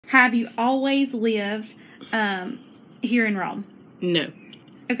have you always lived here in Rome? No.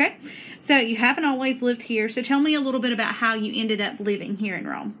 Okay. So you haven't always lived here. So tell me a little bit about how you ended up living here in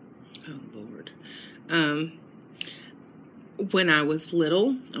Rome. Oh, Lord. When I was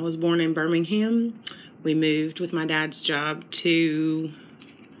little, I was born in Birmingham. We moved with my dad's job to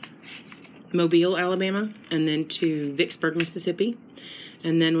Mobile, Alabama, and then to Vicksburg, Mississippi.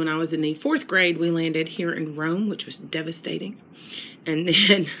 And then when I was in the 4th grade, we landed here in Rome, which was devastating. And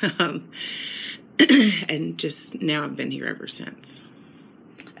then, and just now I've been here ever since.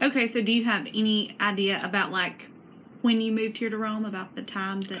 Okay, so do you have any idea about, like, when you moved here to Rome, about the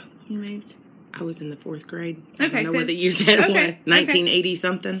time that you moved? I was in the 4th grade. I don't know so, what the year that was, 1980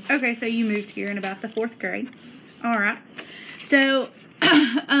 something. Okay, so you moved here in about the 4th grade. All right. So,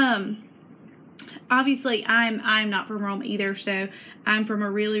 obviously, I'm not from Rome either, so I'm from a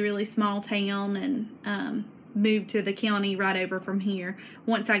really, really small town and moved to the county right over from here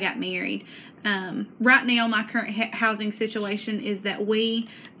once I got married. Right now, my current housing situation is that we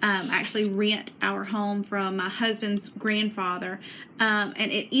actually rent our home from my husband's grandfather, and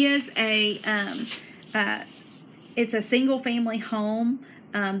it is it's a single-family home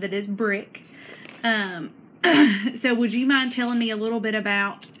that is brick. So would you mind telling me a little bit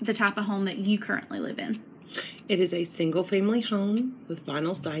about the type of home that you currently live in? It is a single-family home with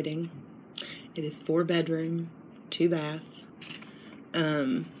vinyl siding. It is 4-bedroom, 2-bath.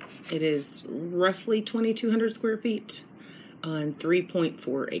 It is roughly 2,200 square feet on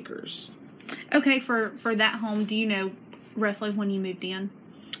 3.4 acres. Okay, for that home, do you know roughly when you moved in?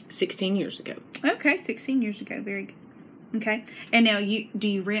 16 years ago. Okay, 16 years ago. Very good. Okay, and now do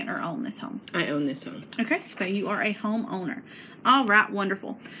you rent or own this home? I own this home. Okay, so you are a homeowner. All right,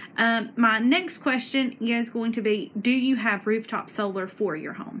 wonderful. My next question is going to be, do you have rooftop solar for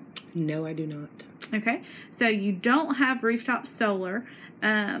your home? No, I do not. Okay, so you don't have rooftop solar.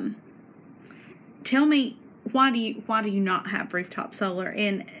 Tell me, why do you not have rooftop solar?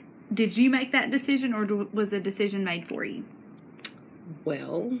 And did you make that decision, or was the decision made for you?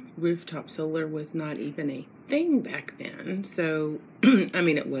 Well, rooftop solar was not even a thing back then. So, I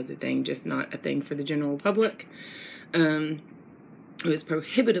mean, it was a thing, just not a thing for the general public. It was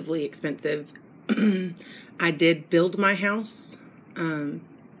prohibitively expensive. I did build my house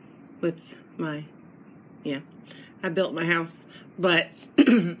with my, I built my house. But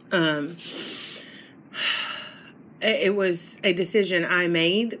it was a decision I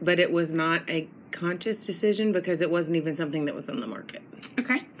made, but it was not a conscious decision because it wasn't even something that was on the market.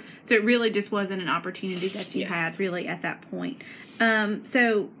 Okay. So it really just wasn't an opportunity that you had really at that point.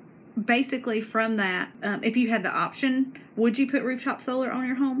 So basically from that, if you had the option, would you put rooftop solar on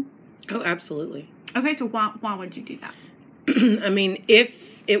your home? Oh, absolutely. Okay. So why would you do that? I mean,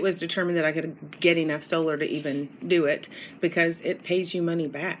 if it was determined that I could get enough solar to even do it, because it pays you money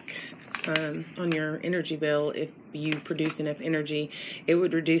back on your energy bill if you produce enough energy. It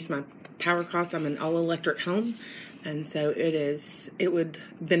would reduce my power costs. I'm an all-electric home, and so it would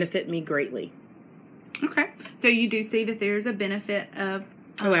benefit me greatly. Okay. So you do see that there's a benefit of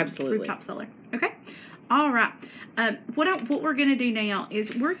absolutely. Rooftop solar. Okay. All right. What we're going to do now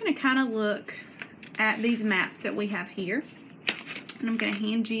is we're going to kind of look at these maps that we have here. And I'm going to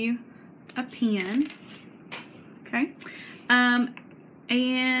hand you a pen. Okay.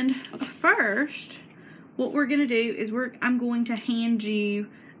 And first, what we're going to do is I'm going to hand you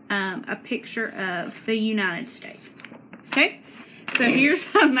a picture of the United States. Okay. So here's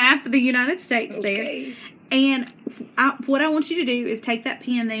a map of the United States there. And what I want you to do is take that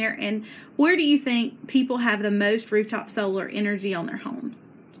pen there, and where do you think people have the most rooftop solar energy on their homes?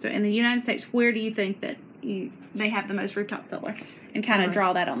 So in the United States, where do you think that they have the most rooftop solar? And kind of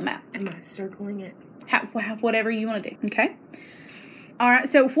draw that on the map. Am I circling it? Whatever you want to do. Okay. All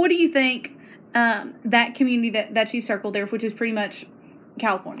right. So what do you think that community that you circled there, which is pretty much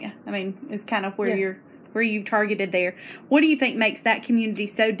California, I mean, is kind of where you've targeted there. What do you think makes that community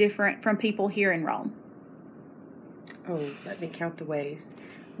so different from people here in Rome? Oh, let me count the ways.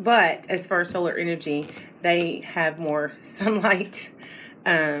 But as far as solar energy, they have more sunlight.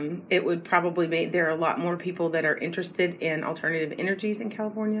 It would probably be, there are a lot more people that are interested in alternative energies in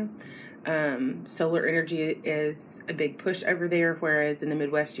California. Solar energy is a big push over there, whereas in the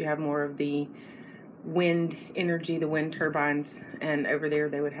Midwest you have more of the wind energy, the wind turbines, and over there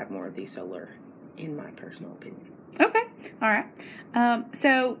they would have more of the solar, in my personal opinion. Okay. All right.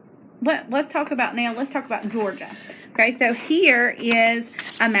 So let's talk about Georgia. Okay, so here is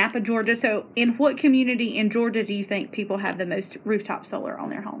a map of Georgia. So in what community in Georgia do you think people have the most rooftop solar on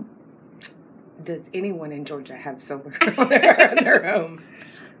their home? Does anyone in Georgia have solar on their home?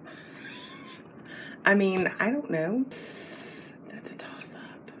 I mean, I don't know. That's a toss-up.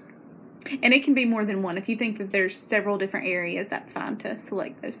 And it can be more than one. If you think that there's several different areas, that's fine to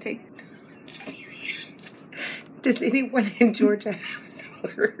select those two. Does anyone in Georgia have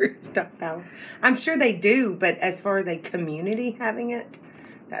solar rooftop power? I'm sure they do, but as far as a community having it,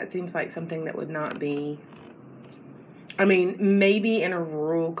 that seems like something that would not be. I mean, maybe in a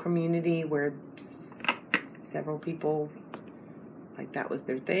rural community where several people, like that was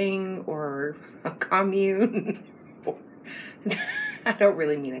their thing, or a commune. I don't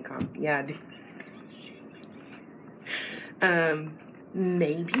really mean a commune. Yeah, I do.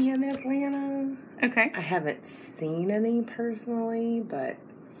 Maybe in Atlanta. Okay. I haven't seen any personally, but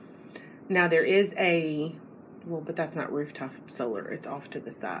now there is but that's not rooftop solar. It's off to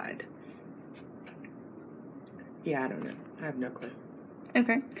the side. Yeah, I don't know. I have no clue.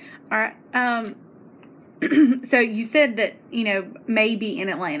 Okay. All right. So you said that, maybe in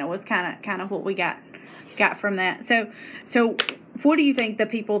Atlanta was kind of what we got from that. So what do you think the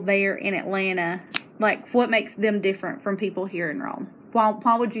people there in Atlanta, like, what makes them different from people here in Rome?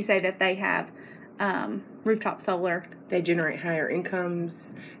 Why would you say that they have rooftop solar? They generate higher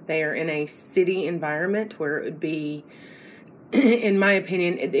incomes. They are in a city environment where it would be, in my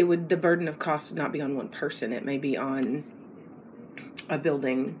opinion, the burden of cost would not be on one person. It may be on a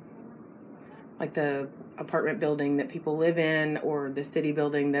building, like the apartment building that people live in, or the city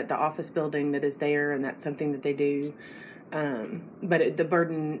building, the office building that is there, and that's something that they do. But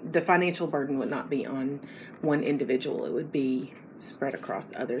the financial burden would not be on one individual. It would be spread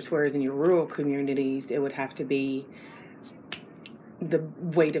across others. Whereas in your rural communities, it would have to be the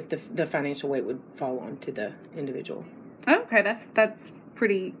weight of the financial weight would fall onto the individual. Okay, that's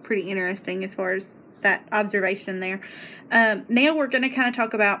pretty interesting as far as that observation there. Now we're going to kind of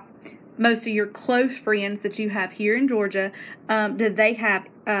talk about most of your close friends that you have here in Georgia. Did they have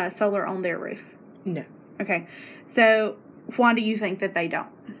solar on their roof? No. Okay, so why do you think that they don't?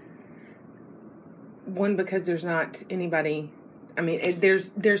 One, because there's not anybody. I mean,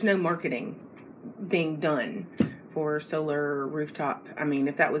 there's no marketing being done for solar rooftop. I mean,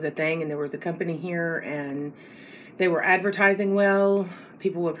 if that was a thing and there was a company here and they were advertising well,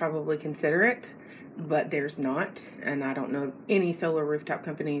 people would probably consider it, but there's not. And I don't know any solar rooftop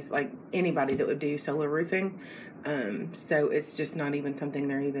companies, like anybody that would do solar roofing. So it's just not even something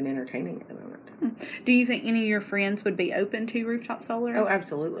they're even entertaining at the moment. Do you think any of your friends would be open to rooftop solar? Oh,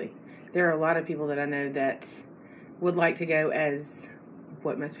 absolutely. There are a lot of people that I know that would like to go as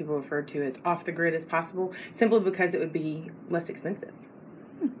what most people refer to as off the grid as possible, simply because it would be less expensive.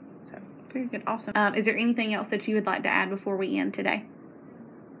 So. Very good. Awesome. Is there anything else that you would like to add before we end today?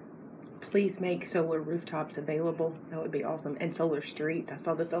 Please make solar rooftops available. That would be awesome. And solar streets. I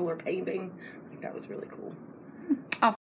saw the solar paving. I think that was really cool. Awesome.